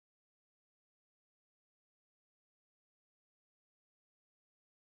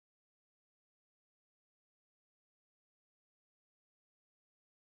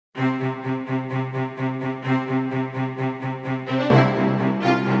Welcome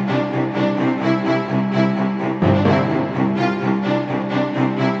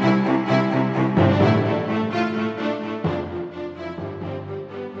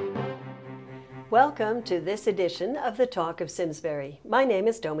to this edition of the Talk of Simsbury. My name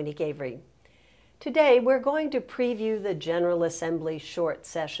is Dominique Avery. Today we're going to preview the General Assembly short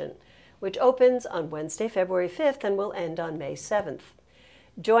session, which opens on Wednesday, February 5th and will end on May 7th.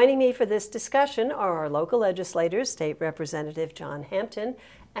 Joining me for this discussion are our local legislators, State Representative John Hampton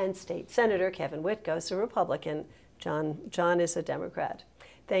and State Senator Kevin Witkos, a Republican. John is a Democrat.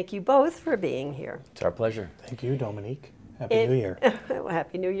 Thank you both for being here. It's our pleasure. Thank you, Dominique. Happy New Year. Well,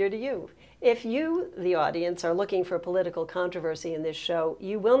 Happy New Year to you. If you, the audience, are looking for political controversy in this show,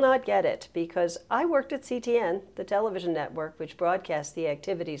 you will not get it because I worked at CTN, the television network which broadcasts the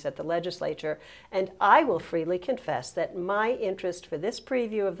activities at the legislature, and I will freely confess that my interest for this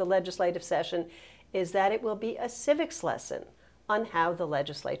preview of the legislative session is that it will be a civics lesson on how the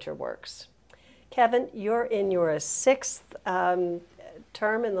legislature works. Kevin, you're in your sixth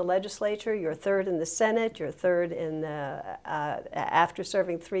term in the legislature, your third in the Senate, your third in the, after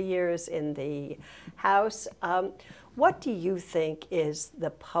serving 3 years in the House. What do you think is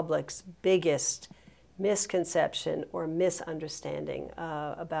the public's biggest misconception or misunderstanding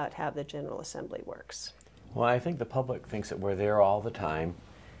about how the General Assembly works? Well, I think the public thinks that we're there all the time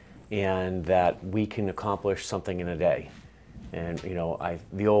and that we can accomplish something in a day. And, you know,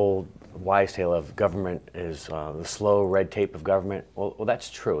 the old wise tale of government is the slow red tape of government. Well, that's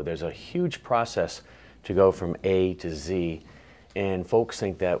true. There's a huge process to go from A to Z, and folks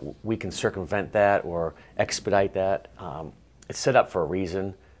think that we can circumvent that or expedite that. It's set up for a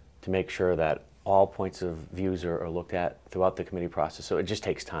reason, to make sure that all points of views are looked at throughout the committee process. So it just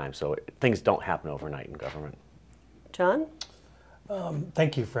takes time. So things don't happen overnight in government. John?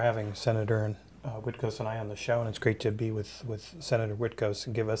 Thank you for having Senator Witkos and I on the show, and it's great to be with Senator Witkos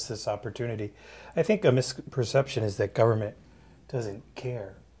and give us this opportunity. I think a misperception is that government doesn't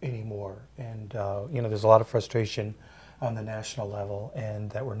care anymore, and you know, there's a lot of frustration on the national level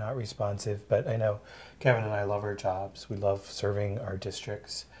and that we're not responsive, but I know Kevin and I love our jobs. We love serving our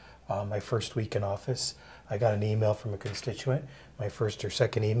districts. My first week in office, I got an email from a constituent, my first or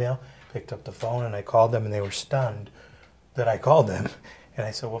second email, picked up the phone and I called them and they were stunned that I called them. And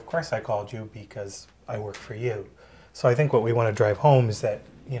I said, well, of course I called you because I work for you. So I think what we want to drive home is that,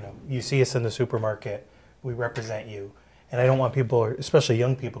 you know, you see us in the supermarket, we represent you. And I don't want people, especially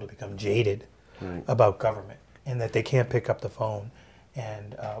young people, to become jaded about government and that they can't pick up the phone.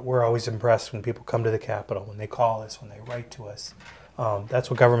 And we're always impressed when people come to the Capitol, when they call us, when they write to us. That's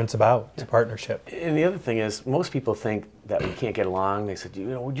what government's about. It's a partnership. And the other thing is, most people think that we can't get along. They said, you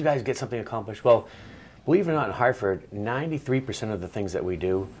know, would you guys get something accomplished? Well, believe it or not, in Hartford, 93% of the things that we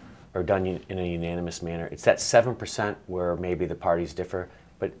do are done in a unanimous manner. It's that 7% where maybe the parties differ,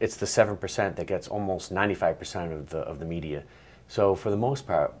 but it's the 7% that gets almost 95% of the media. So for the most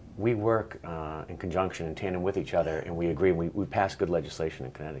part, we work in conjunction, in tandem with each other, and we agree, and we pass good legislation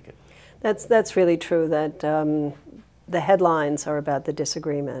in Connecticut. That's really true, that the headlines are about the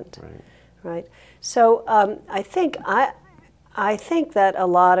disagreement. Right? So I think that a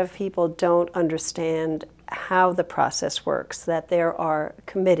lot of people don't understand how the process works, that there are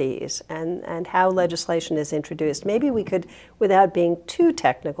committees and how legislation is introduced. Maybe we could, without being too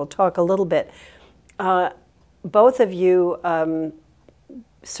technical, talk a little bit. Both of you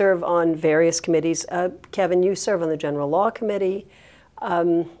serve on various committees. Kevin, you serve on the General Law Committee.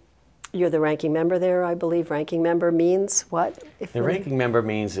 You're the ranking member there, I believe. Ranking member means what? The ranking member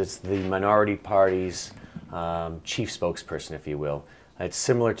means it's the minority party's chief spokesperson, if you will. It's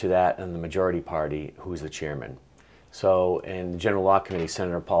similar to that in the majority party, who's the chairman. So in the General Law Committee,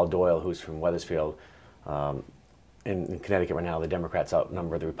 Senator Paul Doyle, who's from Wethersfield, in Connecticut right now, the Democrats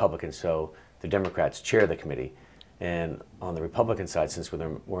outnumber the Republicans, so the Democrats chair the committee. And on the Republican side, since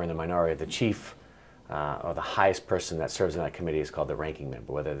we're in the minority, the chief or the highest person that serves in that committee is called the ranking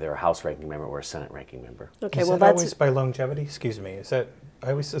member, whether they're a House ranking member or a Senate ranking member. Okay, is well, that that's always by longevity? Excuse me. Is that? I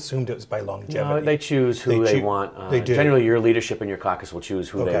always assumed it was by longevity. No, they choose who they want. They do. Generally, your leadership in your caucus will choose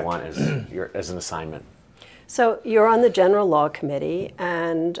who they want as an assignment. So you're on the General Law Committee,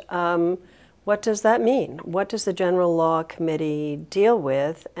 and what does that mean? What does the General Law Committee deal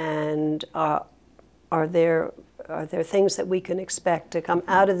with, and are there things that we can expect to come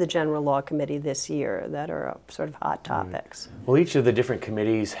out of the General Law Committee this year that are sort of hot topics? Well, each of the different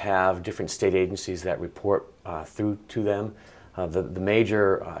committees have different state agencies that report through to them. The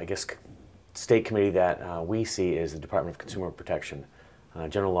major, I guess, state committee that we see is the Department of Consumer Protection.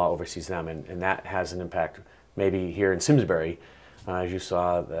 General Law oversees them, and that has an impact maybe here in Simsbury as you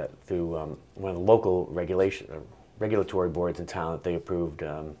saw that through one of the local regulatory boards in town that they approved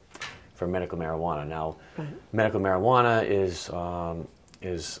for medical marijuana. Now, medical marijuana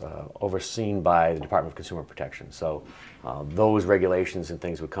is overseen by the Department of Consumer Protection. So those regulations and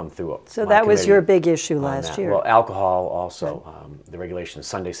things would come through. So that was your big issue last year. Well, alcohol also, the regulation of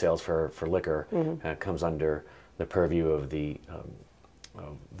Sunday sales for liquor comes under the purview of the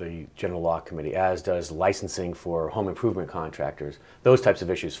General Law Committee, as does licensing for home improvement contractors, those types of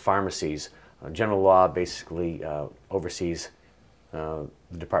issues, pharmacies. General Law basically oversees the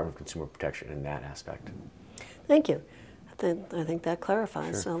Department of Consumer Protection in that aspect. Thank you. I think that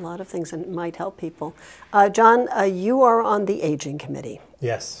clarifies a lot of things and might help people. John, you are on the Aging Committee.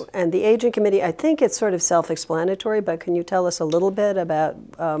 Yes. And the Aging Committee, I think it's sort of self-explanatory, but can you tell us a little bit about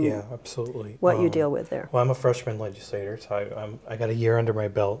yeah, absolutely. What you deal with there? Well, I'm a freshman legislator, so I got a year under my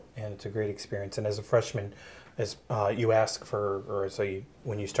belt, and it's a great experience. And as a freshman, as you ask for, or so you,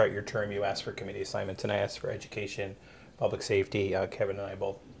 when you start your term, you ask for committee assignments, and I asked for education, public safety. Kevin and I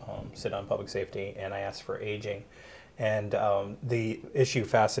both sit on public safety, and I asked for aging. And the issue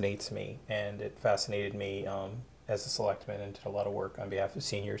fascinates me, and it fascinated me as a selectman, and did a lot of work on behalf of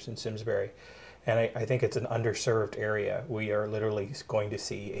seniors in Simsbury. And I think it's an underserved area. We are literally going to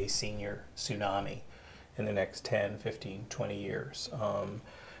see a senior tsunami in the next 10, 15, 20 years.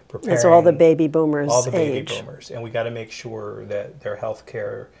 As all the baby boomers all the age. baby boomers. And we got to make sure that their health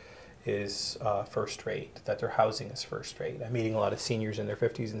care is first rate, that their housing is first rate. I'm meeting a lot of seniors in their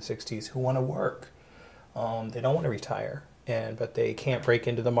 50s and 60s who want to work. They don't want to retire, but they can't break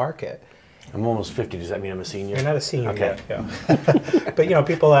into the market. I'm almost 50. Does that mean I'm a senior? You're not a senior okay. yet. Yeah. But, you know,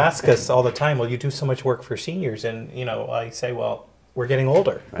 people ask us all the time, well, you do so much work for seniors. And, you know, I say, well, we're getting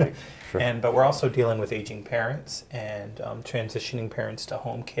older. Right. Sure. But we're also dealing with aging parents and transitioning parents to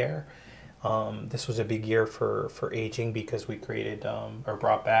home care. This was a big year for aging because we created or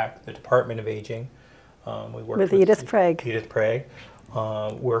brought back the Department of Aging. We worked with Edith Prague. Edith Prague.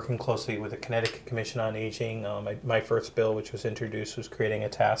 Working closely with the Connecticut Commission on Aging. My first bill, which was introduced, was creating a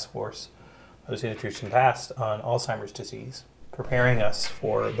task force. It was introduced and passed on Alzheimer's disease, preparing us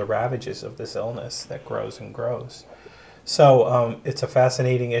for the ravages of this illness that grows and grows. So it's a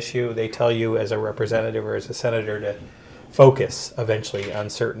fascinating issue. They tell you as a representative or as a senator to focus eventually on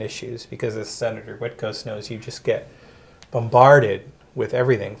certain issues, because as Senator Witkos knows, you just get bombarded with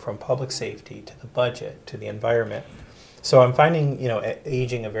everything from public safety to the budget to the environment. So I'm finding, you know,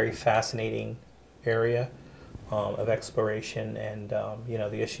 aging a very fascinating area of exploration, and you know,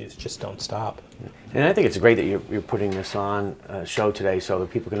 the issues just don't stop. And I think it's great that you're putting this on a show today so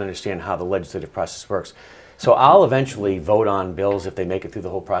that people can understand how the legislative process works. So I'll eventually vote on bills if they make it through the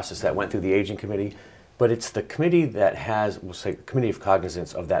whole process that went through the Aging Committee, but it's the committee that has, we'll say, the Committee of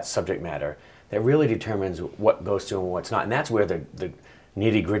Cognizance of that subject matter that really determines what goes through and what's not. And that's where the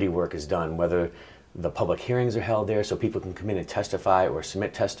nitty-gritty work is done, whether the public hearings are held there so people can come in and testify or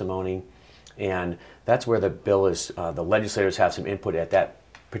submit testimony. And that's where the bill is, the legislators have some input at that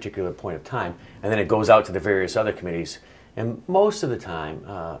particular point of time. And then it goes out to the various other committees. And most of the time,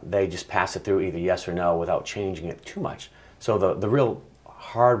 they just pass it through either yes or no without changing it too much. So the real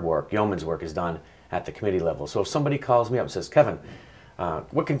hard work, yeoman's work, is done at the committee level. So if somebody calls me up and says, Kevin,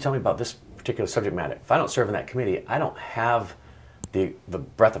 what can you tell me about this particular subject matter? If I don't serve in that committee, I don't have the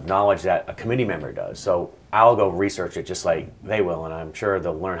breadth of knowledge that a committee member does. So I'll go research it just like they will, and I'm sure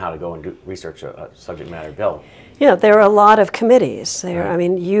they'll learn how to go and research a subject matter bill. Yeah, there are a lot of committees there. Right. I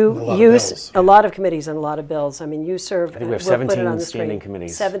mean, you use a lot of committees and a lot of bills. I mean, you serve. I think we have 17 standing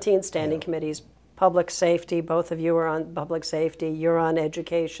committees. 17 standing committees. Public safety, both of you are on public safety. You're on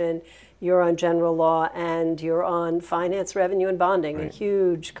education. You're on general law, and you're on finance, revenue, and bonding, a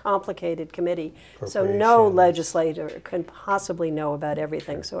huge, complicated committee. So no legislator can possibly know about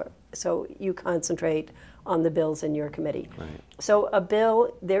everything. Sure. So you concentrate on the bills in your committee. Right. So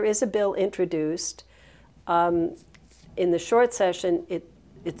there is a bill introduced. In the short session,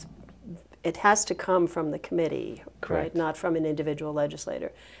 it has to come from the committee, right? Not from an individual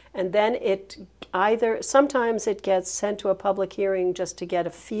legislator. And then sometimes it gets sent to a public hearing just to get a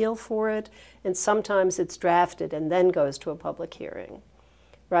feel for it, and sometimes it's drafted and then goes to a public hearing,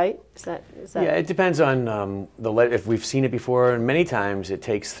 right? Is that? Yeah, it depends on if we've seen it before, and many times it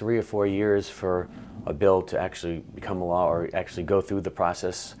takes 3 or 4 years for a bill to actually become a law or actually go through the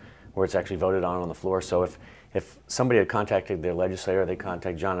process where it's actually voted on the floor. So if somebody had contacted their legislator, they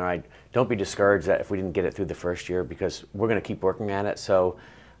contact John or I, don't be discouraged that if we didn't get it through the first year, because we're going to keep working at it. So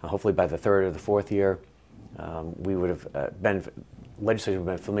hopefully by the 3rd or the 4th year, we would have legislators would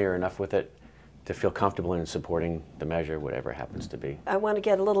have been familiar enough with it to feel comfortable in supporting the measure, whatever it happens to be. I want to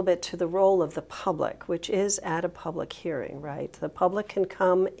get a little bit to the role of the public, which is at a public hearing, right? The public can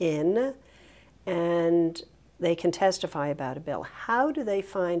come in and they can testify about a bill. How do they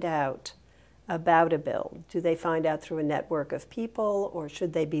find out about a bill? Do they find out through a network of people, or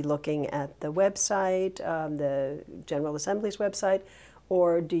should they be looking at the website, the General Assembly's website,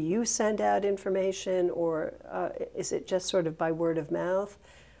 or do you send out information, or is it just sort of by word of mouth?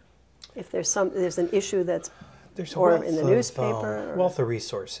 If there's an issue that's or in the newspaper? Wealth of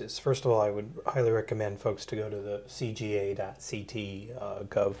resources. First of all, I would highly recommend folks to go to the cga.ct.gov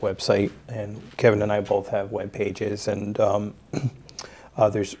website, and Kevin and I both have web pages, and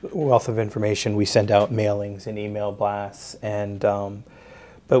there's a wealth of information. We send out mailings and email blasts, and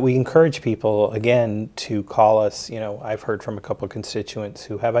but we encourage people, again, to call us. You know, I've heard from a couple of constituents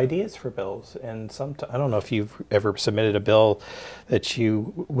who have ideas for bills, and I don't know if you've ever submitted a bill that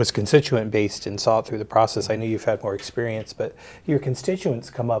you was constituent-based and saw it through the process. I know you've had more experience, but your constituents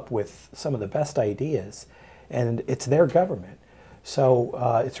come up with some of the best ideas, and it's their government.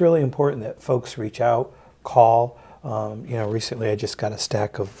 So it's really important that folks reach out, call. You know, recently I just got a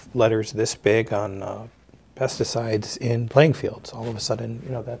stack of letters this big on pesticides in playing fields. All of a sudden,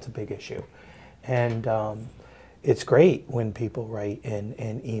 you know, that's a big issue. And it's great when people write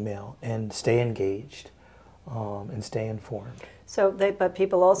and email and stay engaged and stay informed. So, but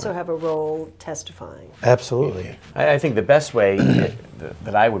people also have a role testifying. Absolutely. I think the best way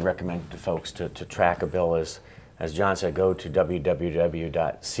that I would recommend to folks to track a bill is, as John said, go to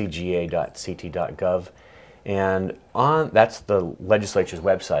www.cga.ct.gov, and that's the legislature's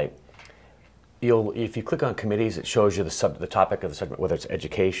website. If you click on committees, it shows you the topic of the subject, whether it's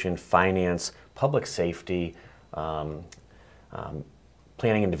education, finance, public safety, planning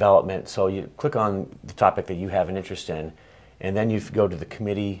and development. So you click on the topic that you have an interest in, and then you go to the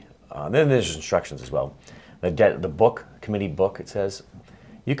committee. Then there's instructions as well. The book, committee book, it says.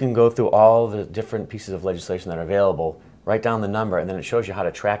 You can go through all the different pieces of legislation that are available, write down the number, and then it shows you how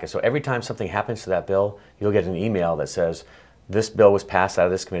to track it. So every time something happens to that bill, you'll get an email that says, this bill was passed out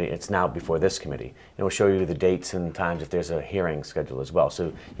of this committee, it's now before this committee. And it will show you the dates and times if there's a hearing scheduled as well.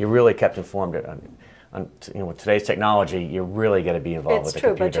 So you're really kept informed. With today's technology, you're really going to be involved with the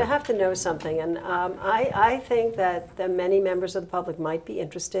computer. It's true, but you have to know something. And I think that many members of the public might be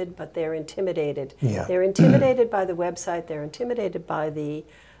interested, but they're intimidated. Yeah. They're intimidated by the website. They're intimidated by the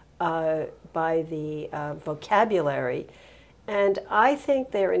vocabulary. And I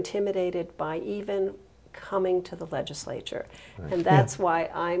think they're intimidated by even coming to the legislature. Right. And that's why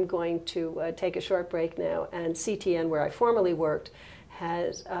I'm going to take a short break now. And CTN, where I formerly worked,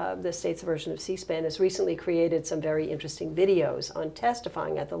 has the state's version of C-SPAN, has recently created some very interesting videos on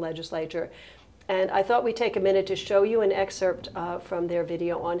testifying at the legislature. And I thought we'd take a minute to show you an excerpt from their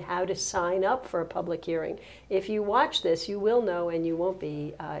video on how to sign up for a public hearing. If you watch this, you will know and you won't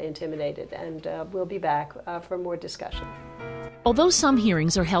be intimidated. And we'll be back for more discussion. Although some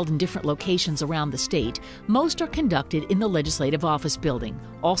hearings are held in different locations around the state, most are conducted in the Legislative Office Building.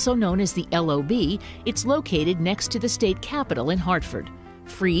 Also known as the LOB, it's located next to the state capitol in Hartford.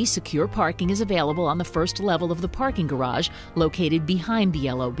 Free, secure parking is available on the first level of the parking garage located behind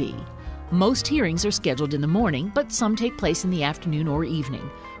the LOB. Most hearings are scheduled in the morning, but some take place in the afternoon or evening.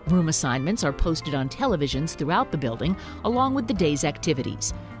 Room assignments are posted on televisions throughout the building, along with the day's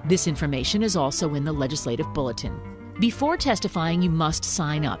activities. This information is also in the Legislative Bulletin. Before testifying, you must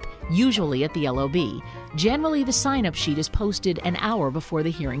sign up, usually at the LOB. Generally, the sign-up sheet is posted an hour before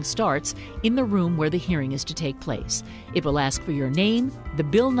the hearing starts in the room where the hearing is to take place. It will ask for your name, the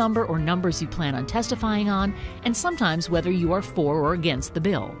bill number or numbers you plan on testifying on, and sometimes whether you are for or against the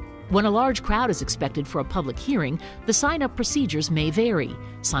bill. When a large crowd is expected for a public hearing, the sign-up procedures may vary.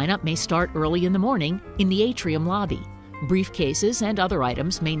 Sign-up may start early in the morning in the atrium lobby. Briefcases and other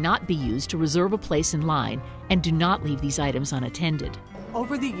items may not be used to reserve a place in line, and do not leave these items unattended.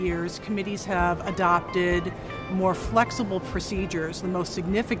 Over the years, committees have adopted more flexible procedures, the most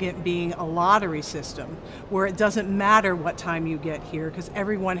significant being a lottery system, where it doesn't matter what time you get here because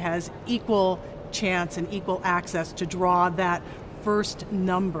everyone has equal chance and equal access to draw that first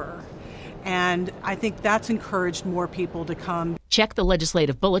number. And I think that's encouraged more people to come. Check the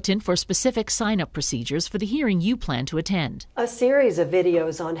Legislative Bulletin for specific sign-up procedures for the hearing you plan to attend. A series of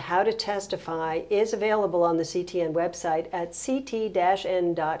videos on how to testify is available on the CTN website at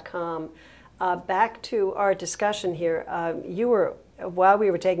ct-n.com. Back to our discussion here. While we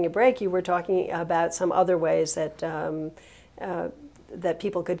were taking a break, you were talking about some other ways that that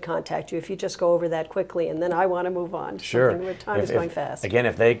people could contact you. If you just go over that quickly, and then I want to move on. Sure. Time is going fast. Again,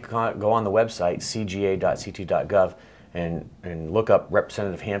 if they go on the website, cga.ct.gov, and look up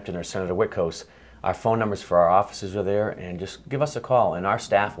Representative Hampton or Senator Witkos. Our phone numbers for our offices are there, and just give us a call, and our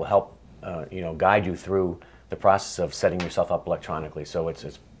staff will help guide you through the process of setting yourself up electronically. So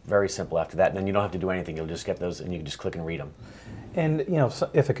it's very simple after that, and then you don't have to do anything. You'll just get those, and you can just click and read them. And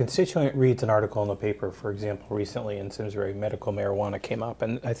if a constituent reads an article in the paper, for example, recently in Simsbury, medical marijuana came up,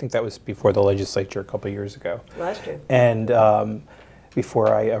 and I think that was before the legislature a couple of years ago. Last year. And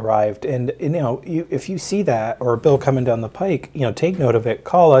before I arrived, and if you see that or a bill coming down the pike, take note of it,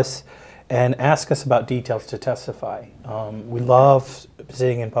 call us, and ask us about details to testify. We love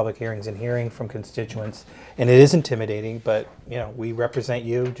sitting in public hearings and hearing from constituents, and it is intimidating, but we represent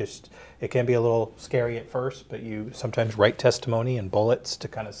you. It can be a little scary at first, but you sometimes write testimony and bullets to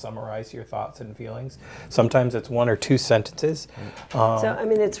kind of summarize your thoughts and feelings. Sometimes it's 1 or 2 sentences. So I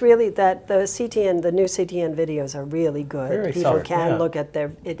mean, it's really that the new CTN videos are really good. Very People solid, can yeah. look at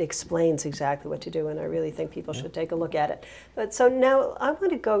it explains exactly what to do, and I really think people should take a look at it. But so now I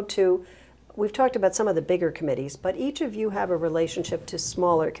want to go to, we've talked about some of the bigger committees, but each of you have a relationship to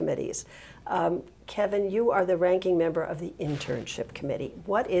smaller committees. Kevin, you are the ranking member of the internship committee.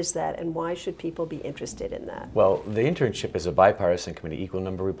 What is that, and why should people be interested in that? Well, the internship is a bipartisan committee, equal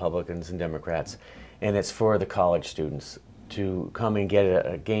number of Republicans and Democrats, and it's for the college students to come and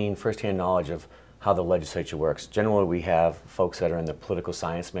gain firsthand knowledge of how the legislature works. Generally, we have folks that are in the political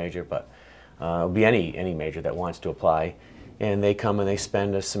science major, but it'll be any major that wants to apply. And they come and they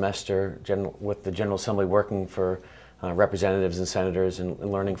spend a semester with the General Assembly working for representatives and senators and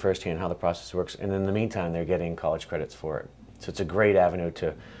learning firsthand how the process works. And in the meantime, they're getting college credits for it. So it's a great avenue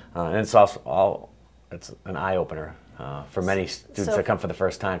to, and it's also it's an eye-opener for many students that come for the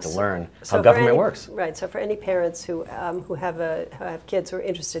first time to learn how government works. Right. So for any parents who have kids who are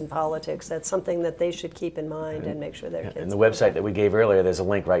interested in politics, that's something that they should keep in mind and make sure their kids. And the website that we gave earlier, there's a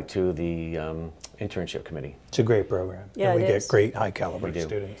link right to the internship committee. It's a great program. Yeah, and we it get is. great high-caliber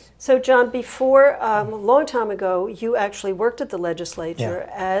students. So John, before, a long time ago, you actually worked at the legislature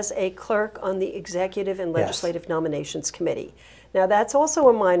as a clerk on the Executive and Legislative Nominations Committee. Now that's also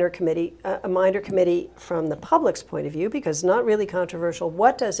a minor committee from the public's point of view, because it's not really controversial.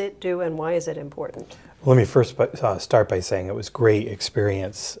 What does it do, and why is it important? Well, let me first start by saying it was great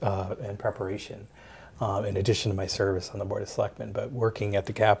experience and preparation, in addition to my service on the Board of Selectmen. But working at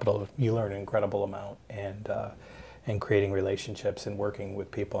the Capitol, you learn an incredible amount, and creating relationships and working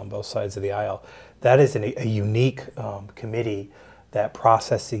with people on both sides of the aisle. That is a unique committee that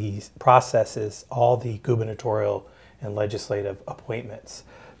processes all the gubernatorial and legislative appointments.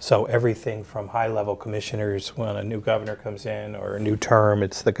 So everything from high-level commissioners, when a new governor comes in or a new term,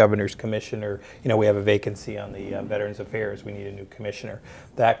 it's the governor's commissioner. We have a vacancy on the Veterans Affairs, we need a new commissioner.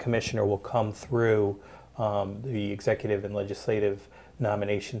 That commissioner will come through the Executive and Legislative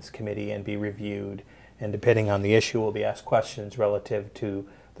Nominations Committee and be reviewed, and depending on the issue, will be asked questions relative to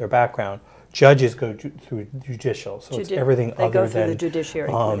their background. Judges go through judicial, so it's everything they other go through than the judiciary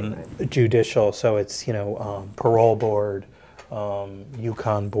committee, right? Judicial. So it's parole board,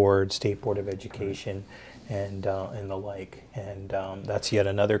 UConn board, State Board of Education, and the like. And that's yet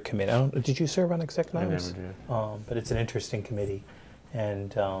another committee. Did you serve on exec noms? I never did. But it's an interesting committee,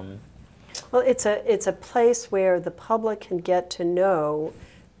 and well, it's a place where the public can get to know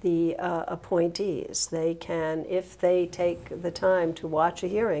the appointees. They can, if they take the time to watch a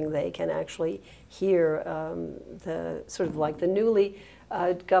hearing, they can actually hear the sort of like the newly,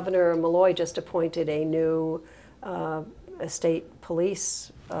 Governor Malloy just appointed a new state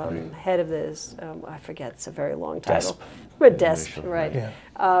police head of this, I forget, it's a very long title. DESP, right. Yeah.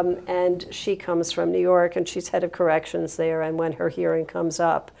 And she comes from New York, and she's head of corrections there, and when her hearing comes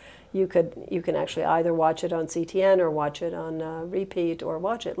up, you can actually either watch it on CTN or watch it on repeat or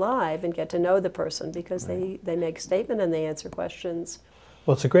watch it live and get to know the person, because they make a statement and they answer questions.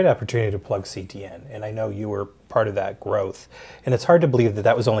 Well, it's a great opportunity to plug CTN, and I know you were part of that growth. And it's hard to believe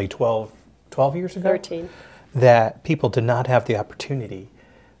that was only 12 years ago? 13. That people did not have the opportunity.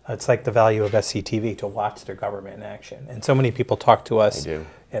 It's like the value of SCTV, to watch their government in action. And so many people talk to us, and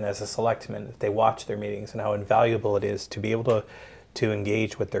as a selectman, they watch their meetings and how invaluable it is to be able to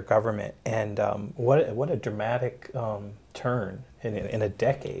engage with their government. And what a dramatic turn in a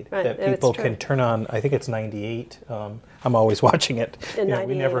decade, that people can turn on. I think it's 98. I'm always watching it. In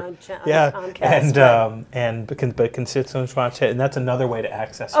 98 on Comcast, but constituents watch it, and that's another way to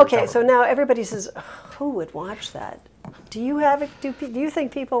access. Okay, so now everybody says, who would watch that? Do you have it? Do you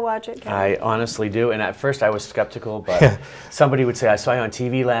think people watch it, Kevin? I honestly do, and at first I was skeptical, but somebody would say, I saw you on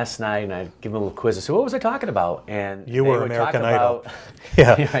TV last night, and I'd give them a little quiz and say, what was I talking about? And you were American Idol.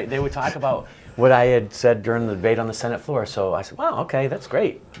 Yeah. Right, they would talk about what I had said during the debate on the Senate floor. So I said, wow, okay, that's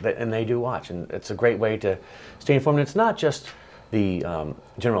great. And they do watch, and it's a great way to stay informed. And it's not just the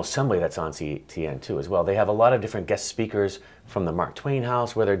General Assembly that's on CTN too as well. They have a lot of different guest speakers from the Mark Twain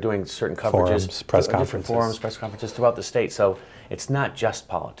House where they're doing certain coverages, forums, press different conferences. forums, press conferences throughout the state. So it's not just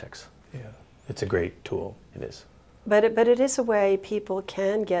politics. Yeah, it's a great tool. It is. But it is a way people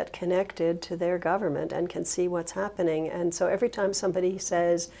can get connected to their government and can see what's happening. And so every time somebody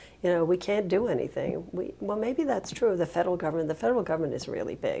says, you know, we can't do anything, well, maybe that's true of the federal government is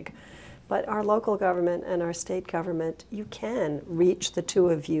really big. But our local government and our state government, you can reach the two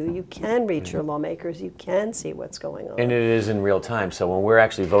of you. You can reach your lawmakers. You can see what's going on. And it is in real time. So when we're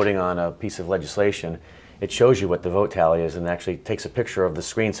actually voting on a piece of legislation, it shows you what the vote tally is and actually takes a picture of the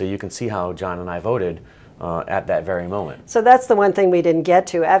screen so you can see how John and I voted at that very moment. So that's the one thing we didn't get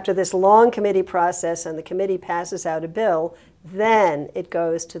to. After this long committee process and the committee passes out a bill, then it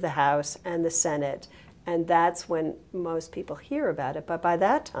goes to the House and the Senate. And that's when most people hear about it. But by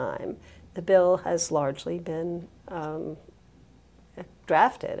that time, the bill has largely been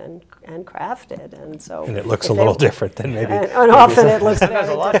drafted and crafted, and so. And it looks a little different than maybe. And often it looks very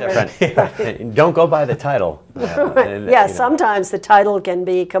a lot different. Don't go by the title. Yeah, sometimes the title can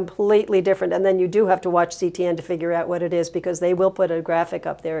be completely different, and then you do have to watch CTN to figure out what it is, because they will put a graphic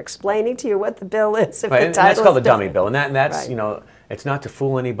up there explaining to you what the bill is. If right, the and title that's called is the dummy different. bill, and that's Right. you know, it's not to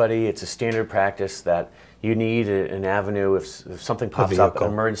fool anybody. It's a standard practice that you need an avenue if something pops up,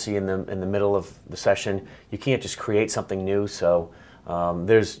 an emergency in the middle of the session. You can't just create something new. So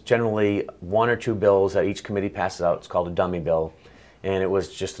there's generally one or two bills that each committee passes out. It's called a dummy bill, and it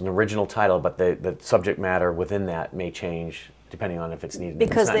was just an original title, but the subject matter within that may change depending on if it's needed.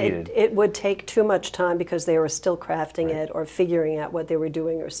 Because if it's not needed. it would take too much time because they were still crafting it or figuring out what they were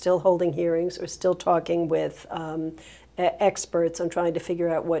doing or still holding hearings or still talking with experts on trying to figure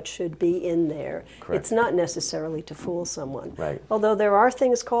out what should be in there. Correct. It's not necessarily to fool someone. Right. Although there are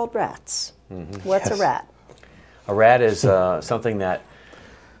things called rats. What's a rat? A rat is something that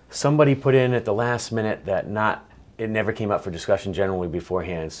somebody put in at the last minute that it never came up for discussion generally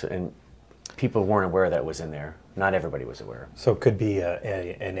beforehand, and people weren't aware that it was in there. Not everybody was aware. So it could be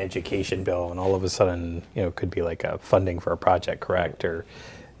an education bill, and all of a sudden, you know, it could be like a funding for a project, correct? Or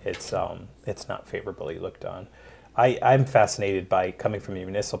it's not favorably looked on. I'm fascinated by coming from the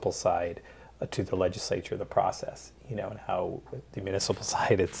municipal side to the legislature, the process, you know, and how the municipal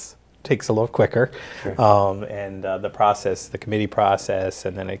side takes a little quicker, Sure. and the process, the committee process,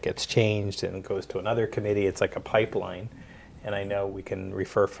 and then it gets changed and it goes to another committee. It's like a pipeline, and I know we can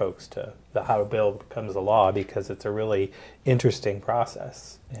refer folks to how a bill becomes a law because it's a really interesting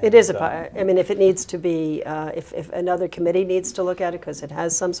process. It is I mean, if it needs to be, if another committee needs to look at it because it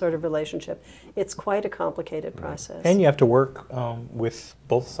has some sort of relationship, it's quite a complicated process. And you have to work with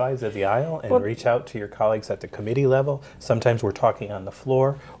both sides of the aisle and reach out to your colleagues at the committee level. Sometimes we're talking on the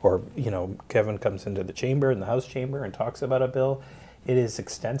floor, or you know, Kevin comes into the chamber, in the House chamber, and talks about a bill. It is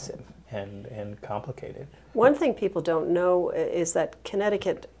extensive and complicated. One thing people don't know is that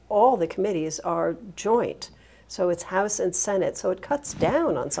Connecticut, all the committees are joint. So it's House and Senate, so it cuts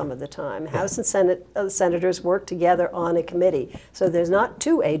down on some of the time. House and Senate senators work together on a committee. So there's not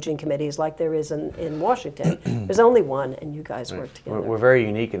two aging committees like there is in Washington. There's only one, and you guys work together. We're very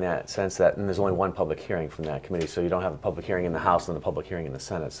unique in that sense that, and there's only one public hearing from that committee, so you don't have a public hearing in the House and a public hearing in the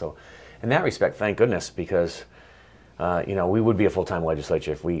Senate. So in that respect, thank goodness, because you know, we would be a full-time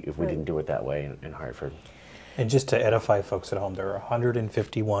legislature if we didn't do it that way in Hartford. And just to edify folks at home, there are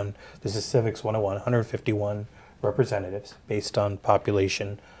 151, this is Civics 101, 151 representatives based on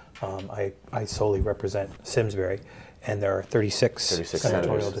population. I solely represent Simsbury, and there are 36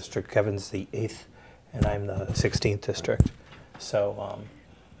 senatorial senators. district. Kevin's the 8th, and I'm the 16th district. So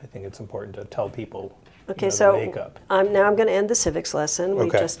I think it's important to tell people Okay, the so makeup. now I'm going to end the civics lesson.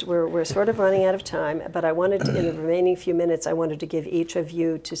 Okay. We're sort of running out of time, but I wanted to, in the remaining few minutes, I wanted to give each of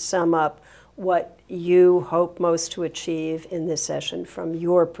you to sum up what you hope most to achieve in this session from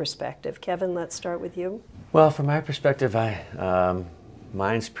your perspective. Kevin, let's start with you. Well, from my perspective,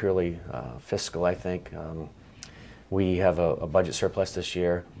 mine's purely fiscal, I think. We have a budget surplus this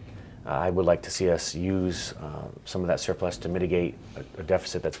year. I would like to see us use some of that surplus to mitigate a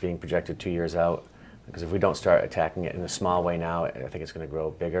deficit that's being projected 2 years out. Because if we don't start attacking it in a small way now, I think it's going to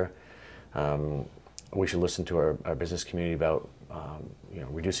grow bigger. We should listen to our business community about you know,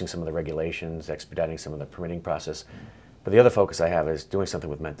 reducing some of the regulations, expediting some of the permitting process. But the other focus I have is doing something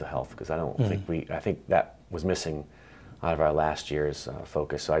with mental health, because I think that was missing out of our last year's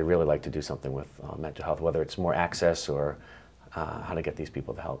focus. So I'd really like to do something with mental health, whether it's more access or how to get these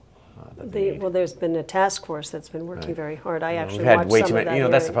people the help that they need. Well, there's been a task force that's been working very hard. I actually We've had watched way some too of many.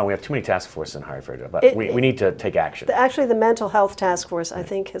 that That's the hearing. problem. We have too many task forces in Hartford, but we need to take action. Actually, the mental health task force, I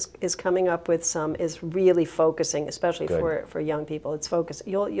think, is coming up with is really focusing, especially for young people. It's focused.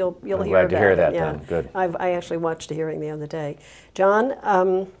 You'll I'm hear glad about to hear it. that. Yeah. Then good. I actually watched a hearing the other day. John,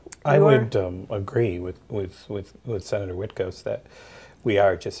 I would agree with Senator Witkos that we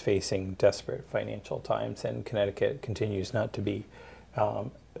are just facing desperate financial times, and Connecticut continues not to be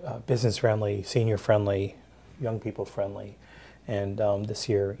business friendly, senior friendly, young people friendly. And this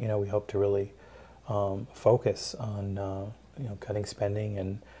year, we hope to really focus on cutting spending,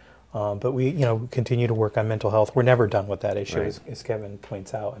 and but we continue to work on mental health. We're never done with that issue, Right. as Kevin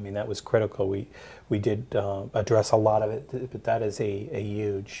points out. I mean, that was critical. We did address a lot of it, but that is a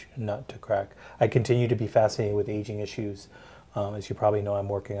huge nut to crack. I continue to be fascinated with aging issues. As you probably know, I'm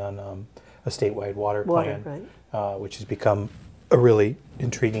working on a statewide water plan, right. which has become a really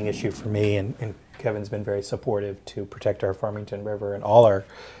intriguing issue for me, and Kevin's been very supportive to protect our Farmington River and all our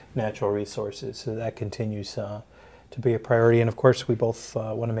natural resources. So that continues to be a priority. And of course, we both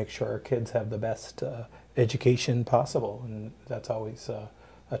want to make sure our kids have the best education possible, and that's always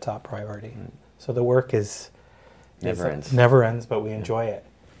a top priority. Mm. So the work never ends, but we enjoy it.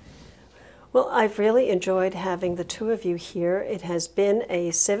 Well, I've really enjoyed having the two of you here. It has been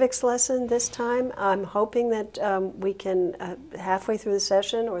a civics lesson this time. I'm hoping that we can, halfway through the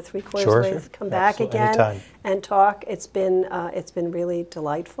session or three-quarters come back again anytime. And talk. It's been really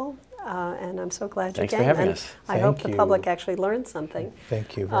delightful, and I'm so glad you came. Thanks for having and us. I hope the public actually learned something.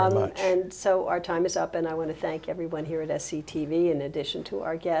 Thank you very much. And so our time is up, and I want to thank everyone here at SCTV, in addition to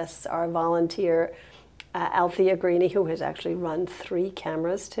our guests, our volunteer, Althea Greeny, who has actually run 3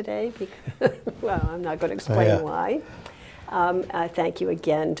 cameras today. Because, well, I'm not going to explain why. Thank you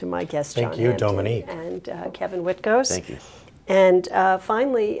again to my guest, John Hampton, Dominique. And Kevin Witkos. Thank you. And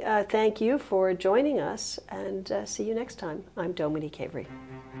finally, thank you for joining us, and see you next time. I'm Dominique Avery.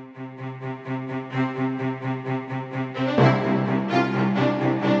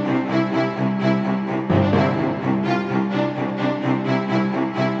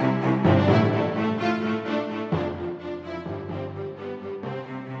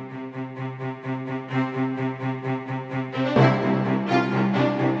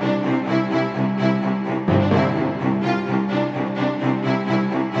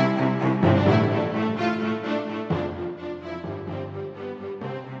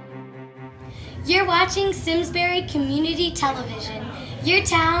 You're watching Simsbury Community Television. Your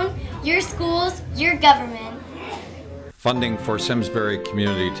town, your schools, your government. Funding for Simsbury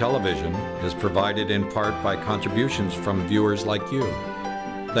Community Television is provided in part by contributions from viewers like you.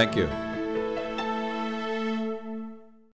 Thank you.